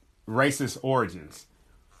racist origins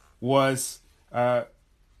was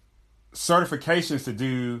certifications to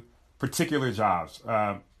do particular jobs,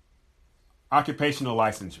 occupational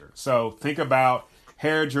licensure. So think about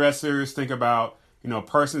hairdressers, think about,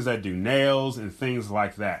 persons that do nails and things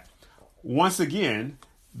like that. Once again,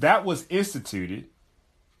 that was instituted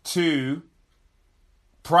to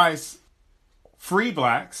price free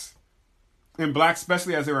blacks, and blacks,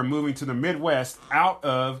 especially as they were moving to the Midwest, out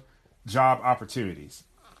of job opportunities.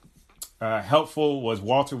 Helpful was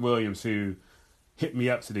Walter Williams, who hit me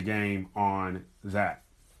up to the game on that.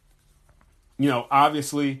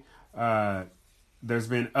 Obviously, there's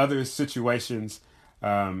been other situations,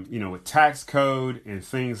 with tax code and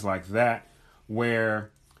things like that,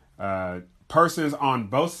 where parties on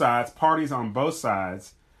both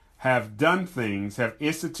sides have done things, have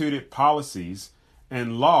instituted policies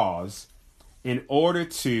and laws in order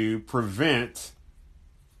to prevent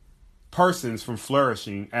persons from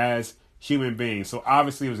flourishing as human beings. So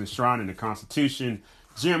obviously it was enshrined in the Constitution.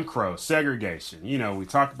 Jim Crow, segregation. We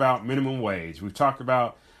talked about minimum wage. We've talked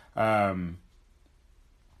about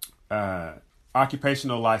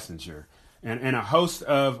occupational licensure and a host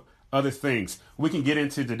of other things. We can get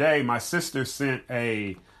into today. My sister sent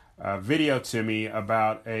a video to me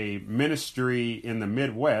about a ministry in the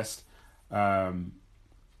Midwest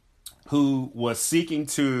who was seeking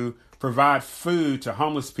to provide food to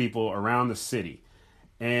homeless people around the city.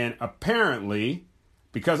 And apparently,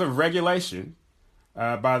 because of regulation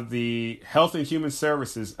by the Health and Human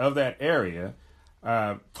Services of that area,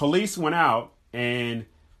 police went out and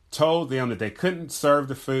told them that they couldn't serve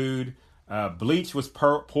the food. Bleach was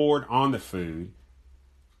poured on the food.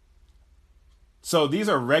 So these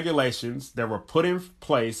are regulations that were put in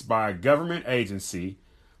place by a government agency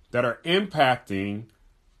that are impacting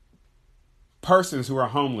persons who are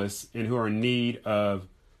homeless and who are in need of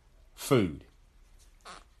food.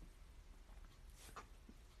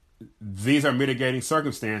 These are mitigating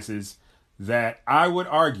circumstances that I would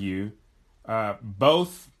argue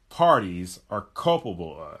both parties are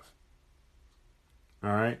culpable of.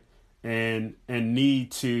 All right. And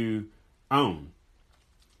need to own.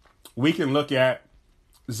 We can look at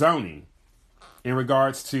zoning in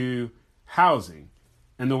regards to housing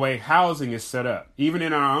and the way housing is set up. Even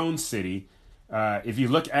in our own city, if you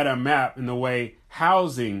look at a map and the way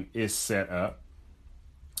housing is set up,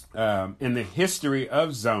 in the history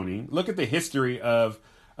of zoning, look at the history of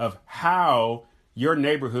how your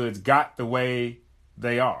neighborhoods got the way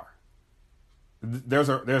they are. There's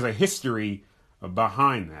a history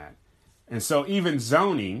behind that. And so even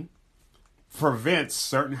zoning prevents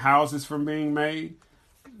certain houses from being made.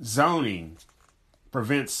 Zoning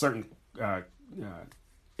prevents certain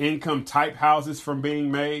income type houses from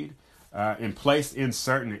being made and placed in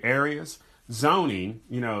certain areas. Zoning,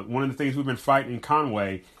 one of the things we've been fighting in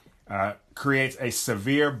Conway, creates a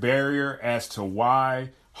severe barrier as to why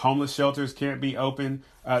homeless shelters can't be open.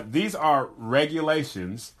 These are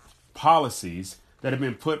regulations, policies that have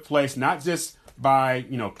been put in place not just by,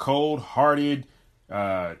 cold-hearted,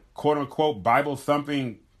 quote-unquote,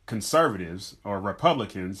 Bible-thumping conservatives or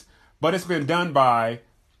Republicans, but it's been done by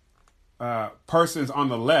persons on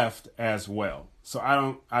the left as well. So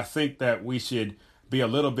I think that we should be a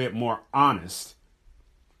little bit more honest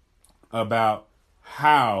about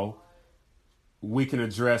how we can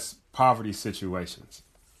address poverty situations.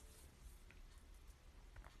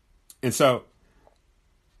 And so,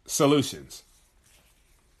 solutions.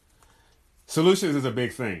 Solutions is a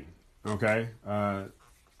big thing, okay?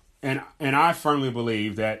 And I firmly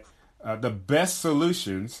believe that the best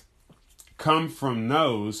solutions come from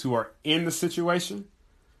those who are in the situation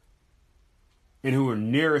and who are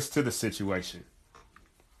nearest to the situation.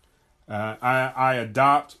 I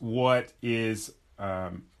adopt what is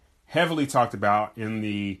heavily talked about in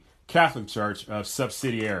the Catholic Church of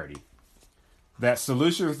subsidiarity. That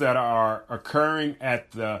solutions that are occurring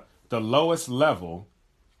at the lowest level,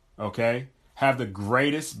 okay, have the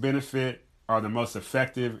greatest benefit, are the most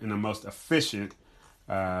effective and the most efficient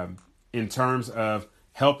in terms of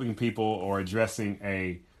helping people or addressing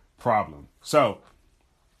a problem. So,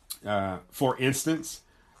 for instance,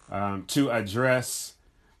 to address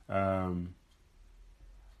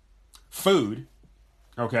food,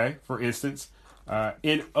 okay, for instance,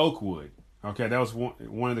 in Oakwood, okay, that was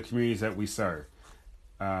one of the communities that we serve.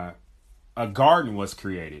 A garden was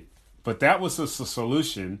created, but that was a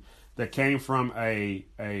solution that came from a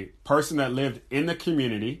person that lived in the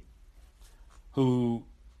community who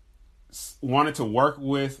wanted to work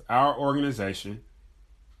with our organization.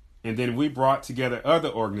 And then we brought together other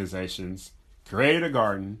organizations, created a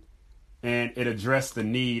garden, and it addressed the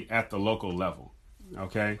need at the local level.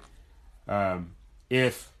 Okay.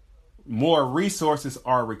 If more resources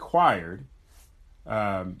are required,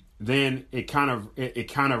 then it kind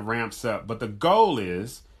of ramps up. But the goal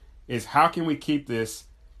is how can we keep this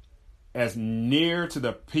as near to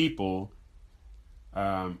the people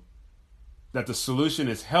that the solution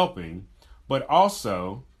is helping, but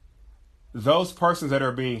also those persons that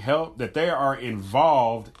are being helped, that they are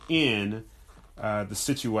involved in the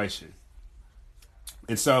situation.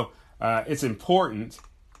 And so it's important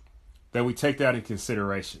that we take that in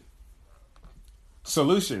consideration.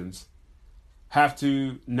 Solutions have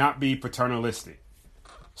to not be paternalistic.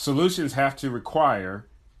 Solutions have to require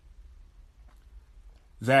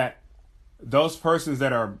that those persons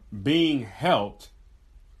that are being helped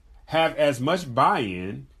have as much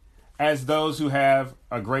buy-in as those who have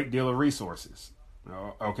a great deal of resources.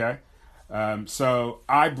 Okay? So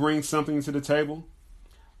I bring something to the table.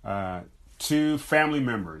 Two family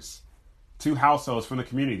members, two households from the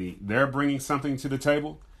community, they're bringing something to the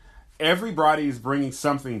table. Everybody is bringing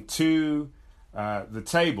something to the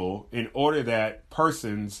table in order that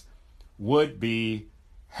persons would be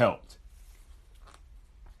helped.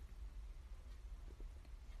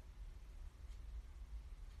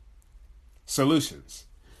 Solutions.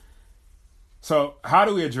 So how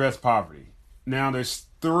do we address poverty? Now there's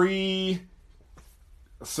 3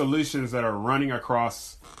 solutions that are running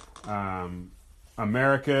across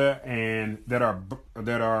America and that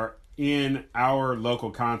are in our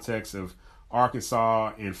local context of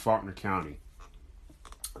Arkansas and Faulkner County.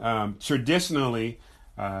 Traditionally,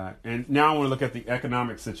 and now I want to look at the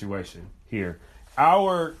economic situation here.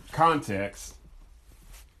 Our context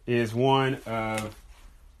is one of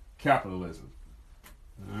capitalism.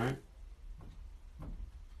 All right.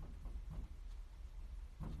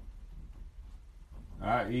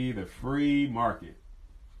 I.e. the free market.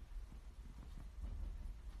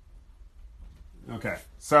 Okay,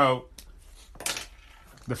 so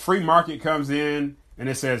the free market comes in and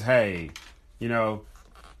it says, hey,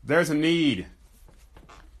 there's a need.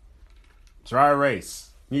 Dry erase.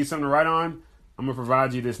 Need something to write on? I'm going to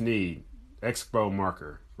provide you this need. Expo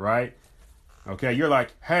marker, right? Okay, you're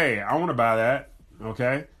like, hey, I want to buy that.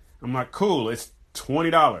 Okay, I'm like, cool, it's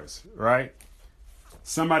 $20, right?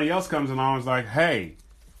 Somebody else comes along and is like, hey,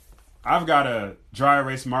 I've got a dry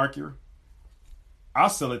erase marker. I'll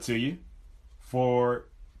sell it to you for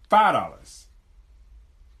 $5.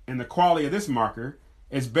 And the quality of this marker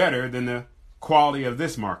is better than the quality of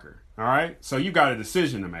this marker. All right. So you've got a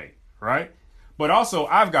decision to make, right? But also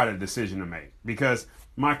I've got a decision to make because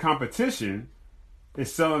my competition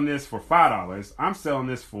is selling this for $5. I'm selling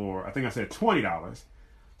this for, I think I said $20.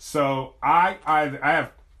 So I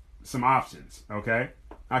have some options. Okay.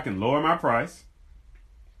 I can lower my price.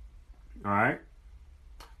 All right.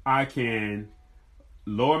 I can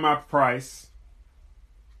lower my price.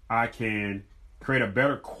 I can create a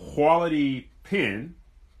better quality pen.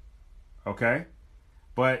 Okay.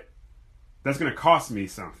 But that's going to cost me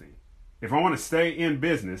something. If I want to stay in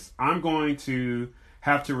business, I'm going to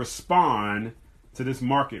have to respond to this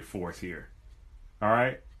market force here. All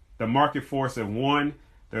right. The market force of 1,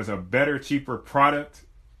 there's a better, cheaper product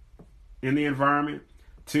in the environment.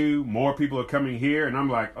 2, more people are coming here. And I'm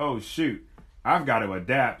like, oh, shoot, I've got to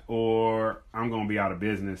adapt or I'm going to be out of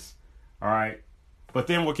business. All right. But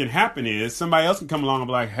then what can happen is somebody else can come along and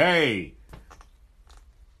be like, hey,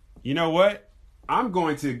 you know what? I'm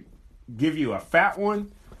going to give you a fat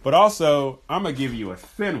one, but also I'm going to give you a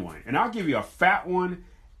thin one. And I'll give you a fat one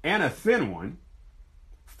and a thin one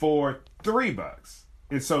for $3.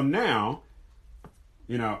 And so now,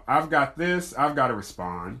 I've got this, I've got to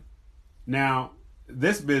respond. Now,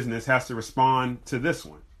 this business has to respond to this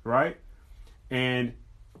one, right? And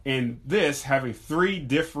in this, having three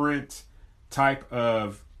different type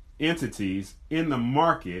of entities in the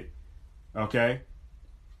market, okay,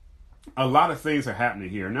 a lot of things are happening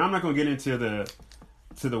here. Now, I'm not going to get into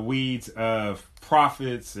the weeds of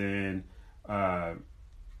profits and all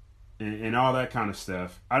that kind of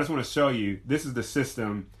stuff. I just want to show you this is the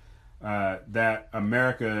system that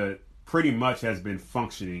America pretty much has been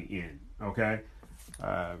functioning in. Okay,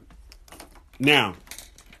 now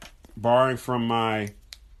borrowing from my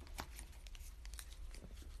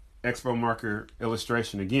Expo marker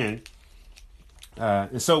illustration again,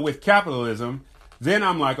 and so with capitalism, then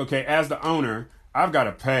I'm like, okay, as the owner, I've got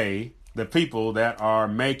to pay the people that are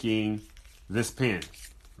making this pen,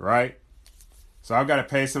 right? So I've got to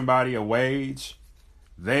pay somebody a wage.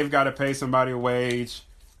 They've got to pay somebody a wage.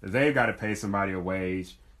 They've got to pay somebody a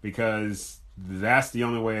wage because that's the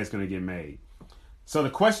only way it's going to get made. So the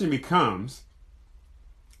question becomes,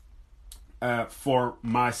 for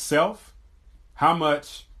myself, how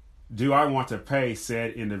much do I want to pay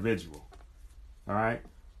said individual? All right.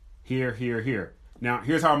 Here. Now,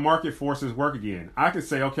 here's how market forces work again. I could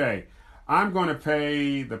say, okay, I'm going to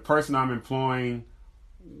pay the person I'm employing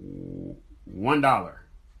 $1.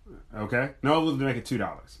 Okay. No, we'll make it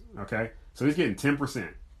 $2. Okay. So he's getting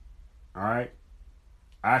 10%. All right.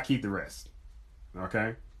 I keep the rest.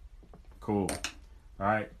 Okay. Cool. All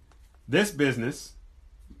right. This business,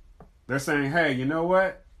 they're saying, hey, you know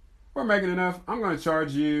what? We're making enough. I'm going to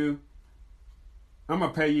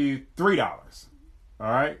pay you $3.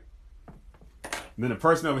 All right. And then the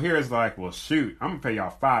person over here is like, well, shoot, I'm going to pay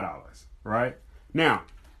y'all $5. Right. Now,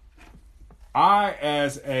 I,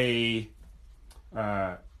 as a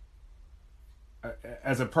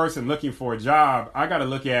person looking for a job, I got to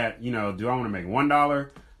look at, do I want to make $1?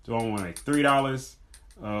 Do I want to make $3?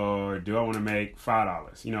 Or do I want to make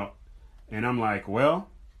 $5? And I'm like, well,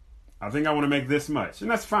 I think I want to make this much.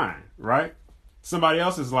 And that's fine, right? Somebody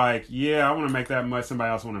else is like, yeah, I want to make that much.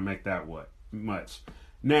 Somebody else want to make that much.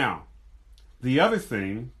 Now, the other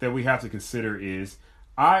thing that we have to consider is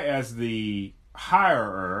I, as the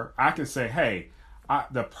hirer, I can say, hey,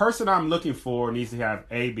 the person I'm looking for needs to have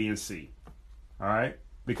A, B, and C. All right?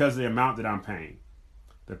 Because of the amount that I'm paying.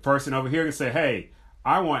 The person over here can say, hey,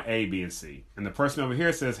 I want A, B, and C. And the person over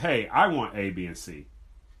here says, hey, I want A, B, and C.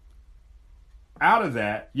 Out of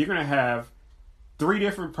that, you're going to have three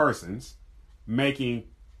different persons making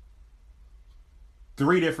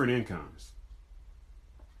three different incomes.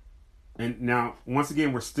 And now, once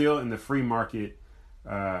again, we're still in the free market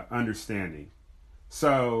understanding.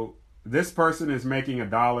 So this person is making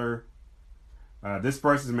 $1. This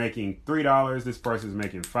person is making $3. This person is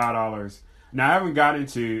making $5. Now, I haven't got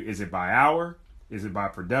into, is it by hour? Is it by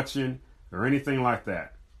production? Or anything like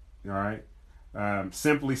that? All right.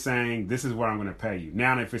 Simply saying, this is what I'm going to pay you.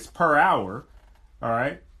 Now, if it's per hour, all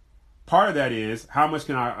right, part of that is how much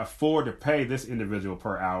can I afford to pay this individual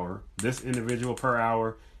per hour,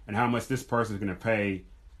 and how much this person is going to pay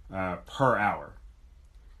per hour.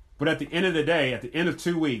 But at the end of the day, at the end of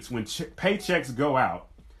 2 weeks, when paychecks go out,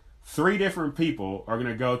 three different people are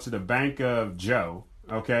going to go to the bank of Joe,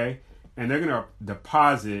 okay, and they're going to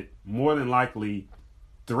deposit more than likely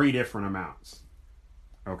three different amounts,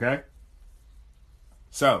 okay?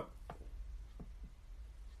 So,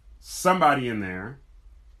 somebody in there,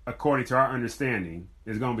 according to our understanding,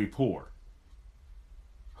 is going to be poor.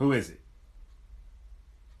 Who is it?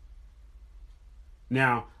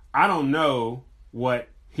 Now, I don't know what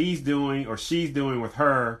he's doing or she's doing with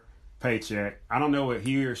her paycheck. I don't know what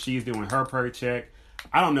he or she's doing with her paycheck.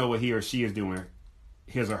 I don't know what he or she is doing with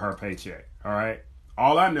his or her paycheck. All right?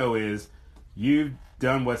 All I know is you've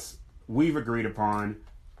done what we've agreed upon.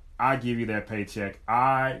 I give you that paycheck.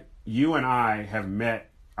 You and I have met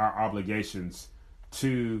our obligations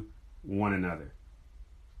to one another.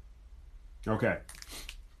 Okay.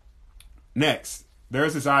 Next,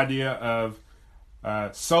 there's this idea of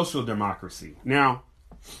social democracy. Now,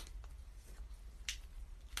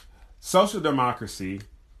 social democracy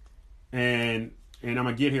and I'm going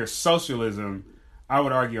to get here, socialism, I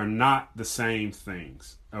would argue, are not the same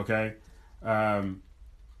things. Okay?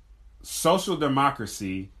 Social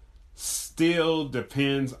democracy still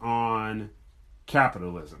depends on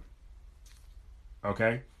capitalism.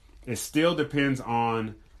 Okay? It still depends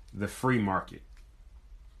on the free market.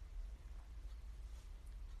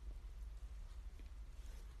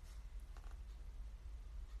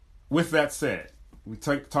 With that said, we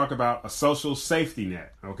talk about a social safety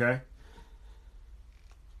net, okay?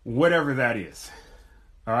 Whatever that is,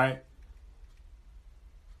 all right?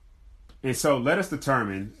 And so let us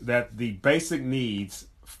determine that the basic needs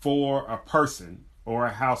for a person or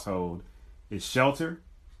a household is shelter,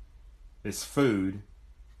 it's food,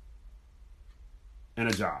 and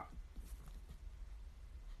a job.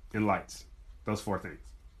 And lights. Those 4 things.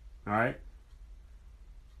 All right?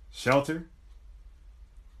 Shelter,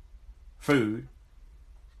 food,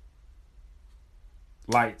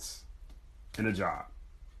 lights, and a job.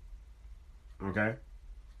 Okay?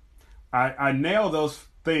 I nail those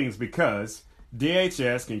things because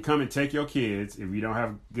DHS can come and take your kids if you don't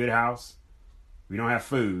have a good house, if you don't have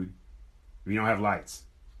food, if you don't have lights.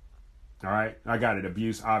 All right? I got it.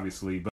 Abuse, obviously. But